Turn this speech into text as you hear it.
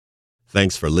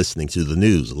Thanks for listening to the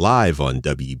news live on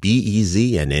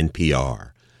WBEZ and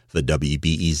NPR. The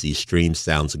WBEZ stream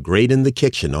sounds great in the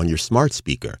kitchen on your smart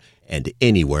speaker and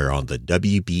anywhere on the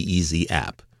WBEZ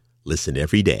app. Listen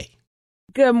every day.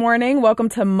 Good morning. Welcome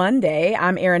to Monday.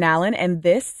 I'm Erin Allen, and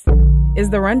this is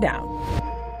The Rundown.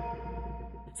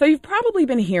 So you've probably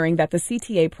been hearing that the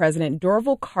CTA president,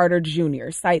 Dorval Carter Jr.,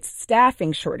 cites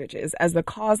staffing shortages as the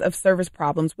cause of service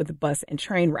problems with bus and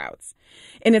train routes.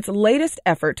 In its latest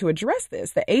effort to address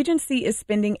this, the agency is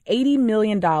spending $80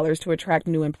 million to attract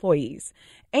new employees.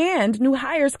 And new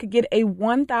hires could get a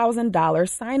 $1,000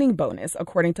 signing bonus,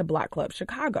 according to Block Club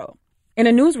Chicago. In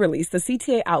a news release, the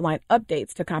CTA outlined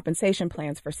updates to compensation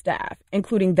plans for staff,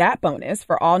 including that bonus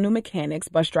for all new mechanics,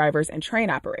 bus drivers, and train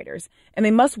operators, and they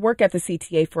must work at the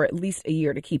CTA for at least a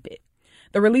year to keep it.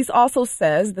 The release also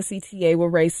says the CTA will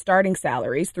raise starting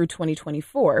salaries through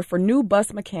 2024 for new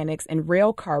bus mechanics and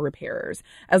rail car repairers,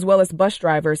 as well as bus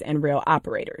drivers and rail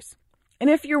operators. And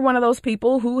if you're one of those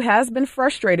people who has been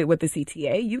frustrated with the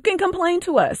CTA, you can complain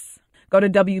to us. Go to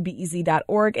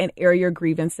WBEZ.org and air your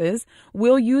grievances.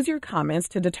 We'll use your comments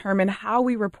to determine how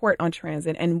we report on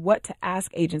transit and what to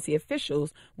ask agency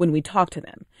officials when we talk to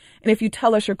them. And if you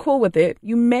tell us you're cool with it,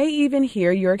 you may even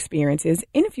hear your experiences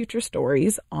in future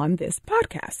stories on this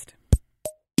podcast.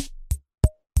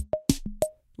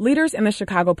 Leaders in the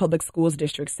Chicago Public Schools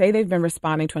district say they've been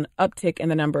responding to an uptick in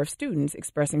the number of students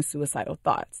expressing suicidal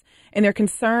thoughts, and they're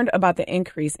concerned about the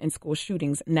increase in school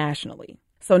shootings nationally.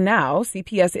 So now,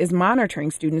 CPS is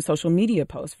monitoring student social media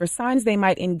posts for signs they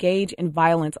might engage in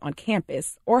violence on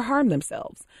campus or harm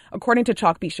themselves. According to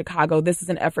Chalkbeat Chicago, this is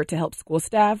an effort to help school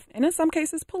staff, and in some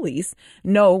cases police,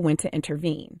 know when to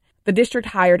intervene. The district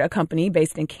hired a company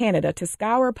based in Canada to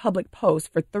scour public posts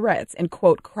for threats and,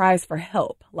 quote, cries for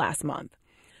help last month.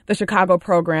 The Chicago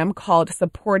program, called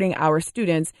Supporting Our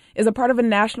Students, is a part of a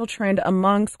national trend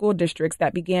among school districts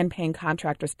that began paying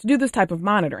contractors to do this type of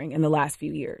monitoring in the last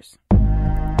few years.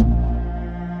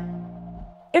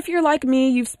 If you're like me,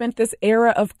 you've spent this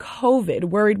era of COVID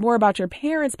worried more about your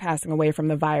parents passing away from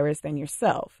the virus than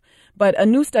yourself. But a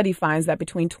new study finds that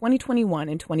between 2021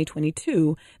 and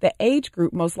 2022, the age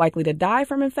group most likely to die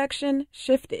from infection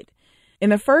shifted. In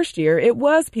the first year, it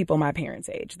was people my parents'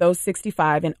 age, those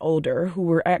 65 and older, who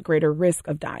were at greater risk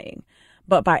of dying.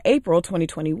 But by April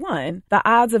 2021, the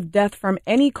odds of death from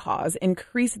any cause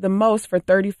increased the most for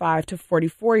 35 to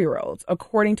 44-year-olds,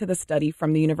 according to the study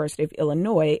from the University of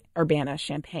Illinois,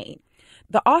 Urbana-Champaign.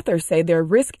 The authors say their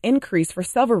risk increased for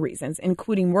several reasons,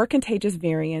 including more contagious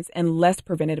variants and less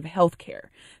preventative health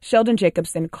care. Sheldon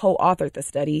Jacobson co-authored the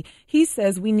study. He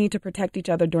says we need to protect each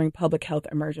other during public health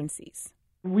emergencies.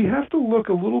 We have to look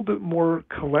a little bit more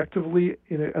collectively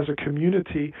as a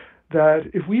community that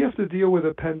if we have to deal with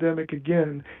a pandemic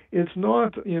again, it's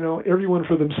not, everyone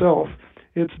for themselves.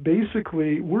 It's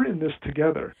basically we're in this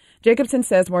together. Jacobson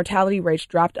says mortality rates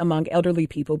dropped among elderly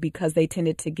people because they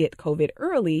tended to get COVID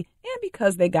early and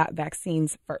because they got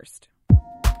vaccines first.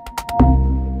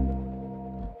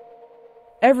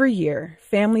 Every year,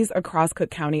 families across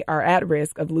Cook County are at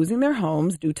risk of losing their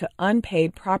homes due to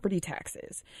unpaid property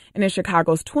taxes. And in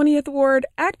Chicago's 20th Ward,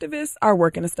 activists are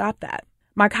working to stop that.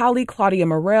 My colleague Claudia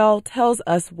Morell tells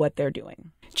us what they're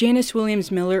doing. Janice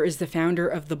Williams Miller is the founder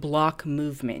of the Block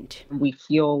Movement. We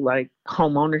feel like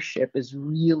home ownership is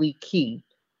really key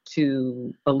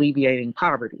to alleviating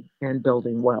poverty and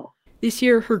building wealth. This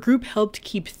year, her group helped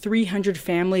keep 300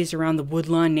 families around the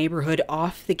Woodlawn neighborhood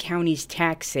off the county's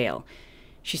tax sale.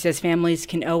 She says families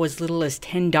can owe as little as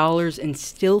 $10 and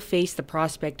still face the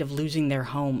prospect of losing their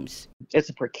homes. It's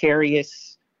a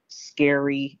precarious,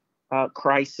 scary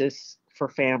crisis for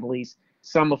families,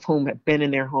 some of whom have been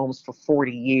in their homes for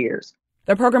 40 years.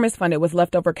 The program is funded with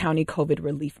leftover county COVID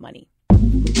relief money.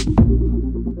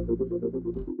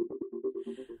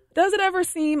 Does it ever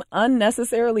seem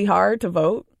unnecessarily hard to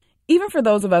vote? Even for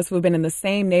those of us who have been in the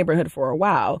same neighborhood for a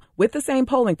while, with the same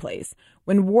polling place,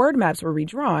 when ward maps were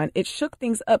redrawn, it shook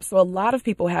things up so a lot of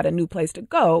people had a new place to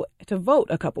go to vote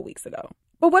a couple weeks ago.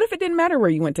 But what if it didn't matter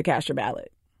where you went to cast your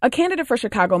ballot? A candidate for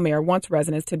Chicago mayor wants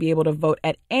residents to be able to vote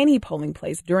at any polling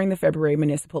place during the February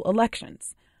municipal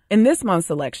elections. In this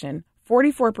month's election,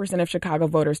 44% of Chicago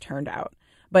voters turned out.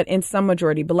 But in some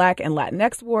majority Black and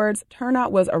Latinx wards,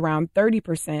 turnout was around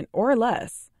 30% or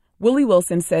less. Willie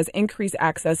Wilson says increased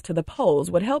access to the polls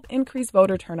would help increase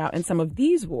voter turnout in some of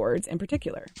these wards in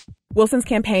particular. Wilson's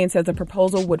campaign says the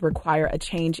proposal would require a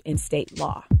change in state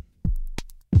law.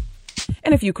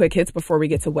 And a few quick hits before we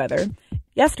get to weather.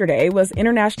 Yesterday was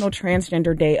International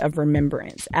Transgender Day of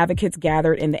Remembrance. Advocates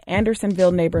gathered in the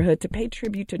Andersonville neighborhood to pay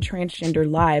tribute to transgender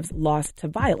lives lost to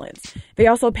violence. They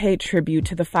also paid tribute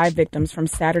to the 5 victims from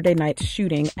Saturday night's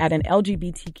shooting at an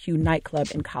LGBTQ nightclub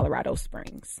in Colorado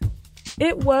Springs.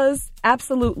 It was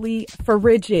absolutely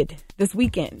frigid this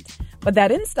weekend, but that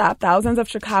didn't stop thousands of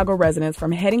Chicago residents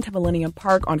from heading to Millennium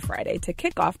Park on Friday to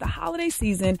kick off the holiday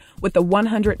season with the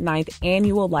 109th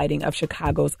annual lighting of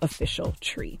Chicago's official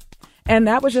tree. And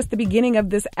that was just the beginning of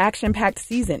this action-packed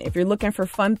season. If you're looking for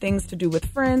fun things to do with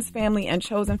friends, family, and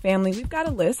chosen family, we've got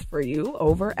a list for you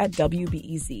over at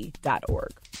WBEZ.org.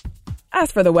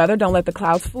 As for the weather, don't let the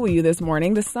clouds fool you this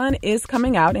morning. The sun is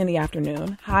coming out in the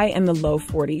afternoon, high in the low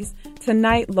 40s.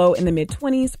 Tonight, low in the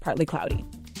mid-20s, partly cloudy.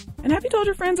 And have you told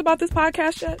your friends about this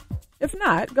podcast yet? If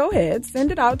not, go ahead,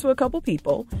 send it out to a couple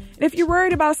people. And if you're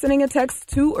worried about sending a text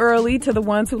too early to the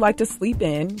ones who like to sleep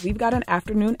in, we've got an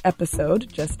afternoon episode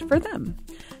just for them.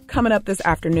 Coming up this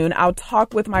afternoon, I'll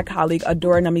talk with my colleague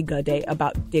Adora Namigade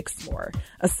about Dixmoor,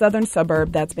 a southern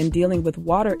suburb that's been dealing with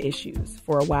water issues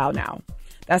for a while now.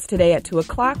 That's today at 2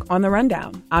 o'clock on The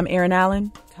Rundown. I'm Erin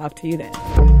Allen. Talk to you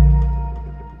then.